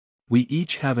We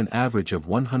each have an average of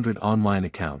 100 online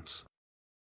accounts.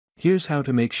 Here's how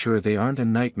to make sure they aren't a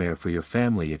nightmare for your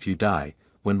family if you die.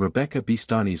 When Rebecca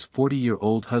Bistani's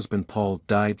 40-year-old husband Paul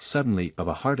died suddenly of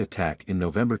a heart attack in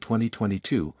November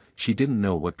 2022, she didn't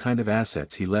know what kind of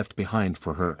assets he left behind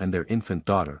for her and their infant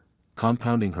daughter.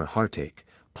 Compounding her heartache,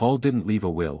 Paul didn't leave a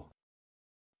will.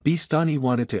 Bistani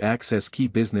wanted to access key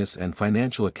business and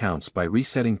financial accounts by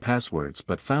resetting passwords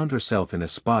but found herself in a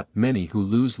spot many who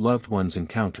lose loved ones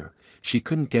encounter. She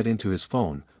couldn't get into his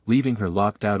phone, leaving her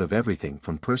locked out of everything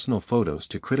from personal photos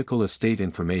to critical estate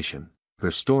information.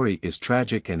 Her story is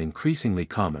tragic and increasingly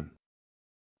common,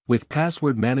 with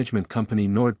password management company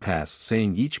NordPass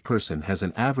saying each person has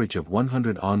an average of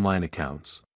 100 online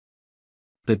accounts.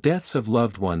 The deaths of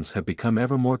loved ones have become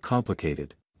ever more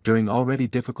complicated. During already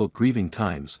difficult grieving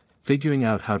times, figuring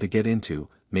out how to get into,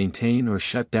 maintain or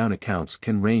shut down accounts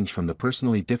can range from the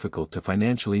personally difficult to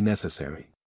financially necessary.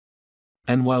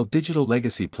 And while digital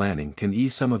legacy planning can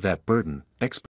ease some of that burden, experts